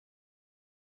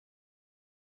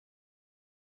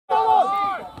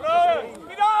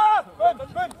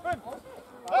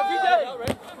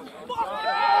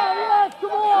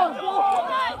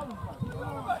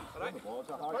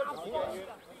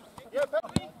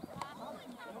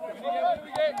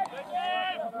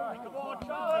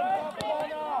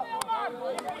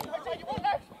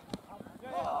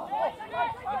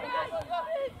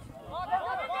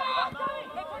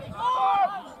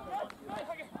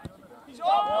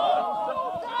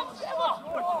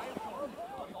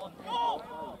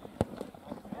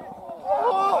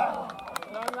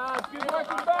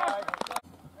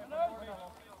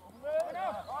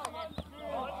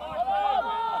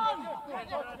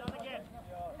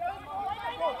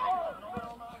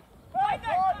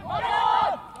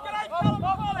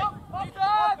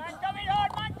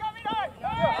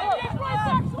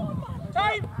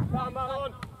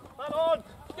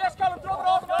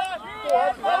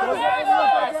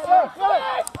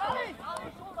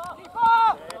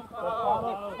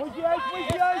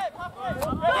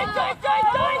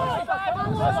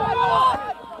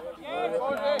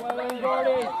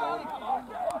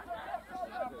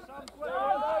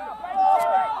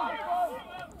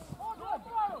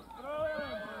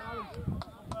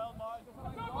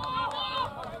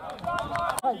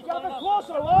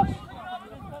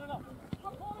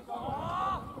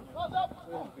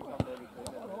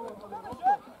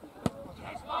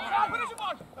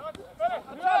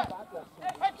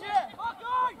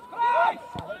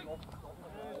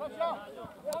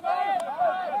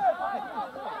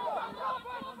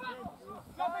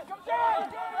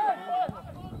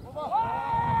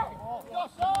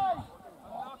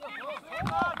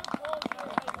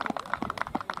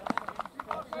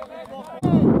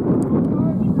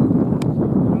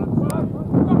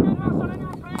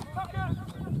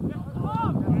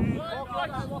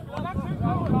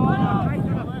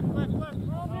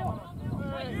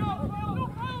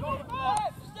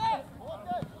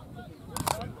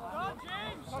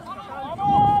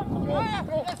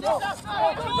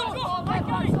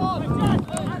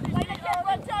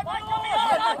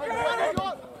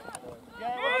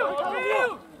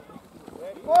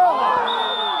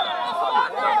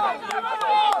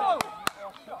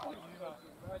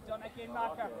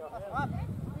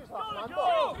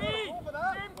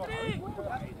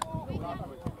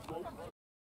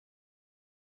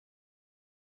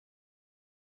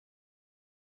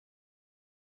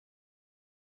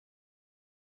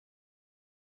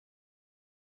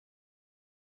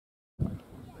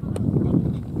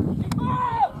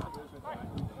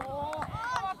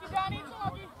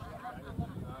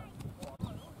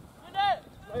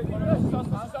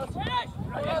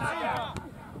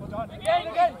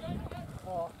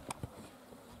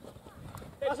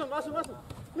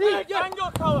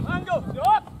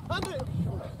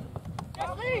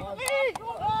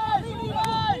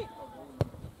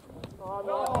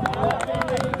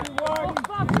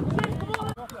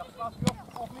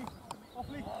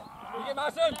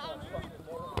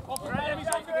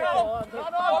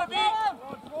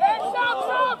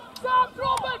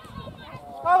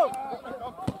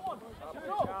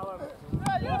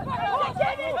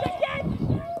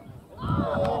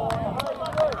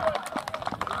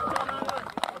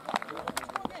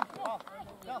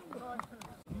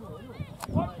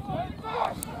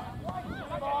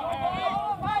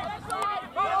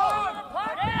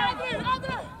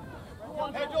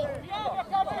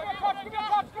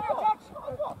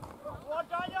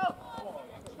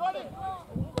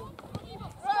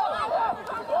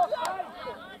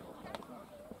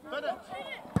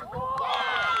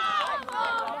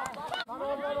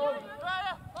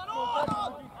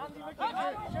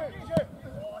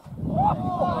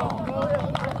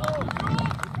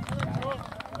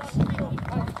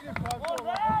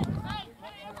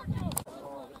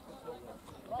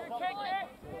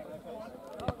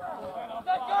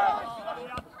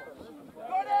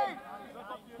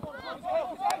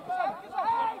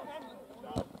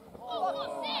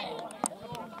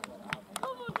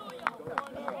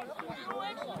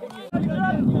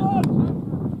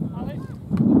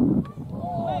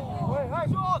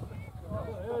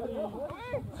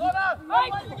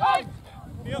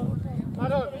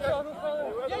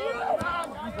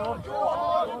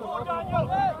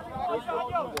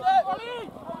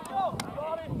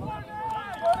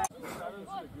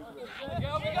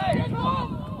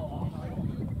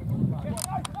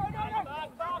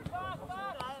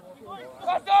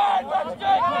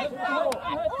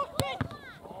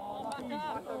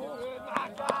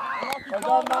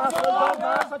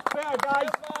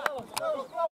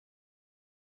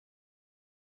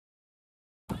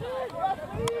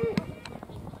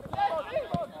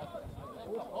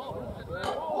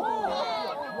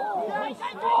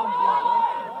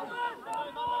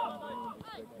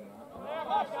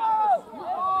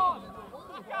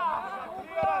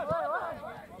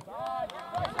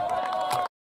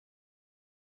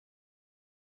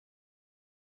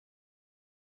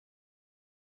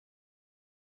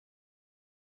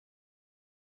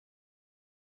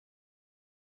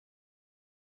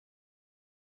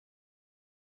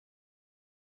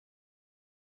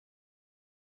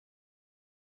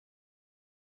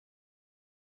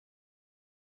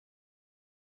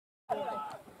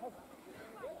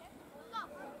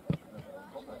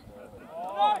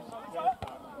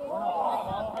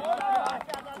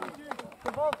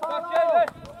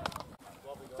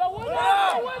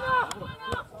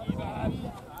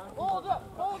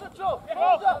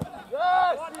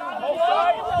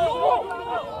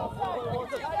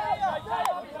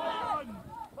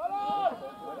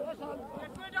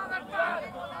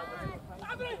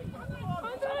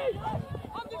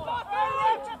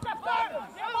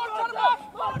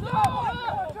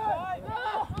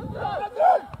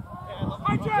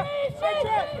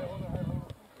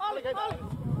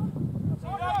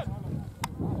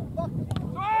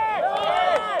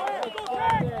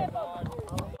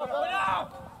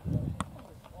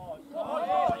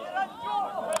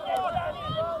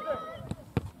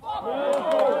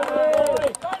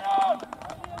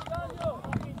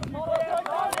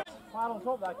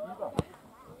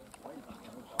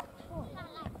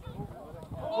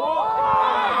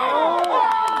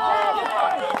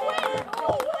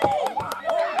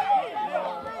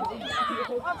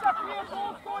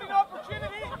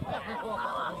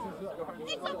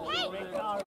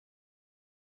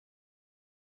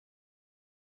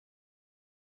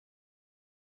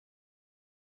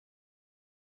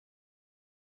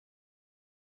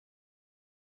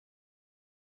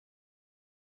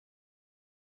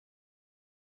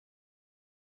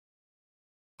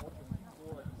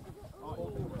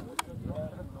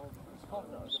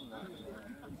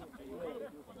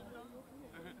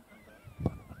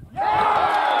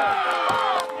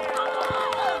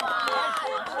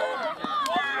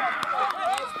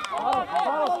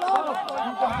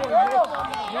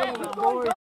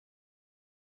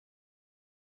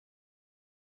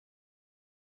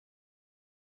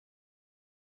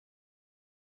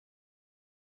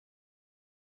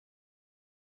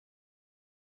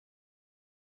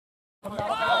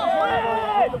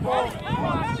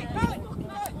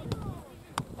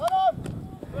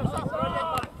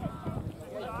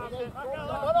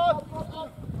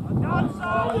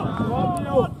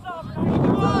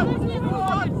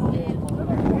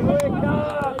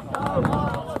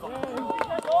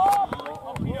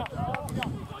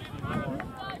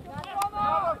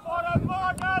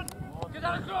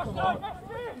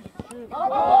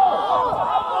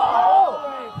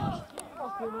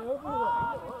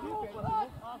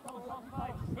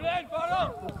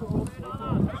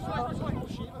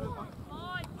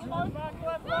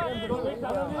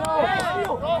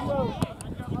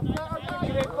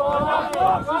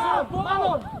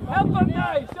help them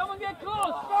now! Someone get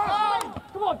close!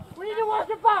 Come on, we need to work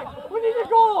it back! We need to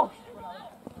go!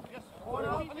 Yes.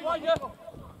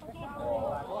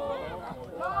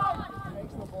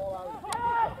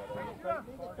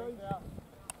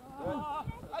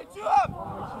 Hey, two up!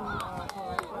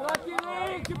 Lucky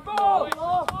Lee, good ball! Let's go,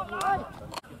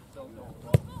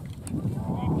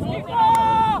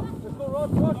 Rod,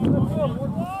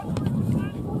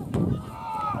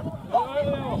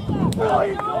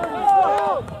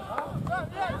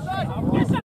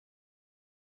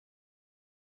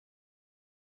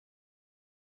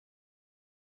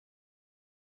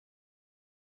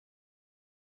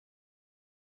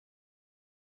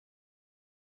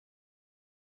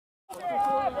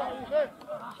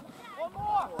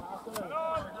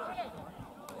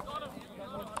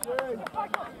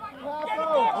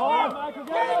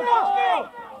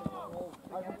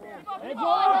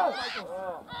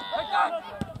 let's go!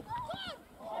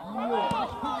 One more!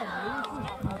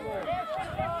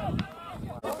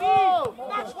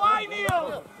 That's why,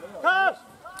 Neil! Pass!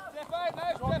 Step out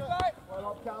now, step out!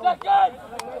 Second!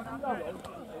 Let's go!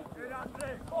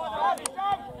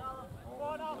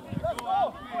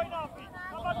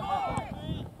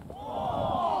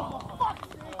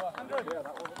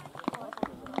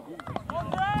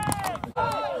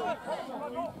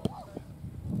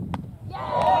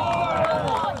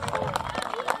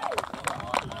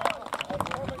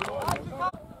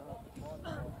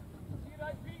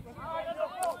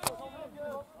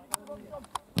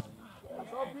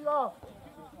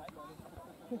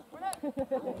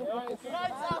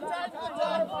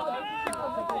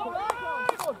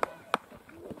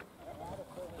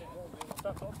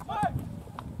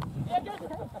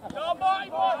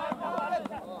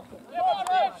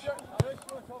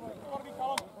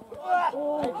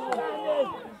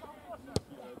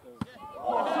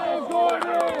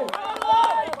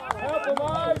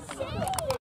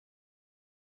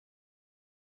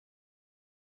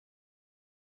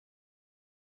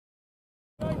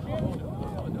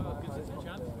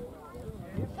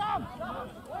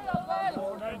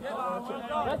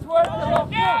 Let's work it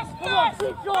up. Yes, come on,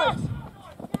 keep going.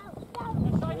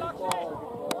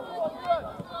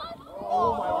 Oh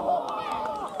my God.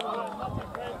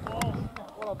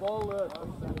 What a ball there.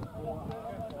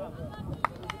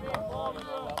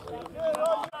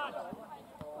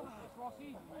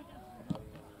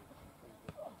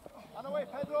 On the way,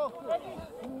 Pedro.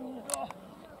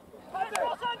 Pedro,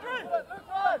 Andrew. Look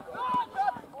right.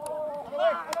 On the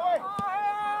way.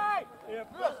 Yeah,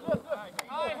 look.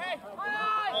 Hey.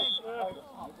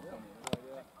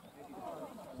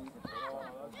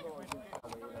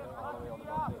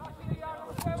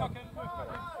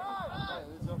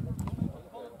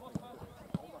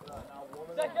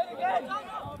 Second again.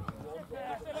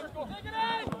 Let's go. Take it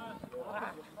in.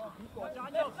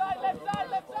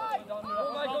 Left side. Oh,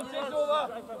 Michael, takes over.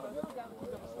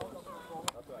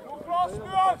 Go cross,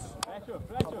 Spurs.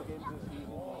 Fletcher.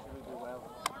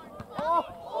 Oh,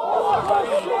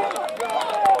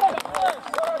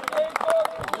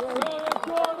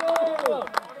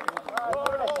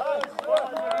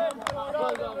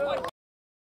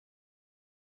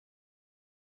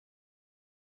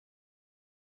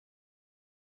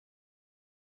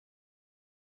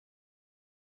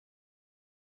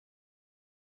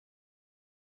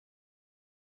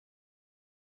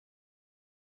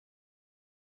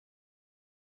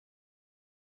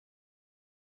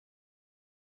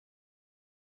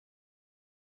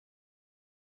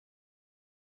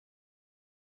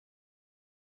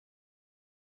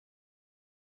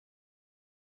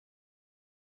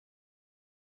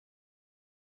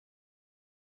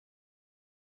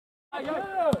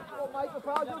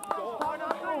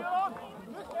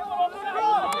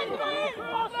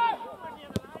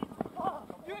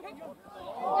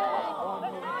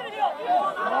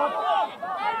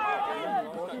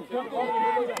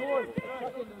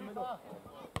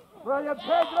 Brilliant,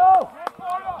 Pedro!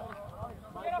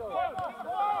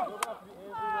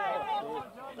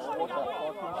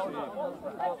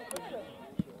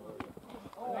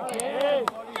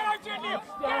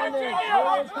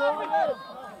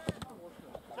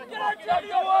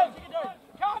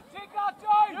 Can't take that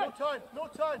time! No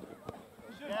time!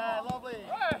 Yeah, lovely!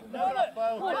 Never a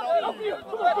foul! Get on you!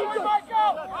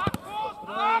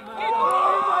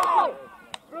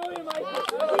 Brilliant, Michael!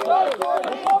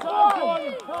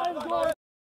 Time's going!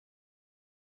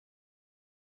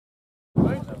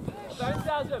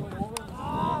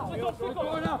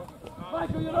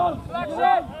 Michael, you're on!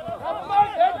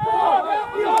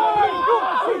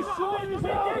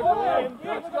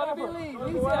 It's gotta be Lee!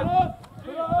 Put on!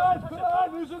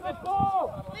 Who's in the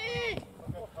ball? Lee!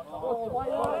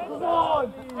 Come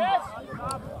on!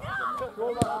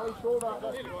 Right,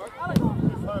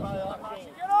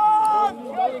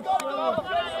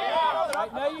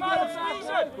 now you get a squeeze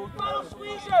it! Battle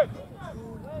squeeze it!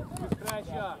 Good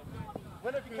pressure.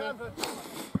 Win if you can.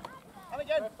 And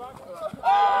again.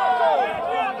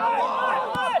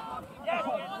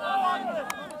 Yes!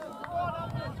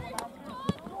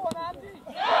 Go on, Andy!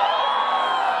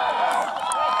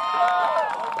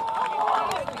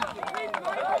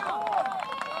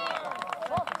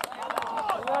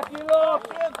 Lucky look!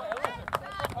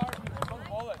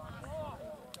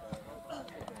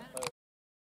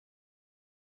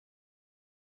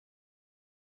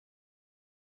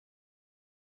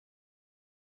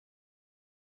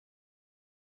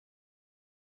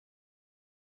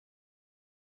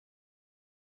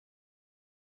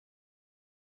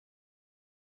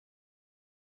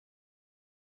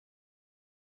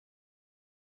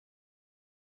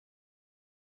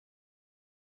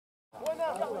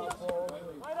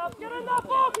 Right up, get in that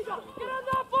box! Get in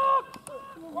that box!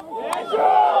 Yes!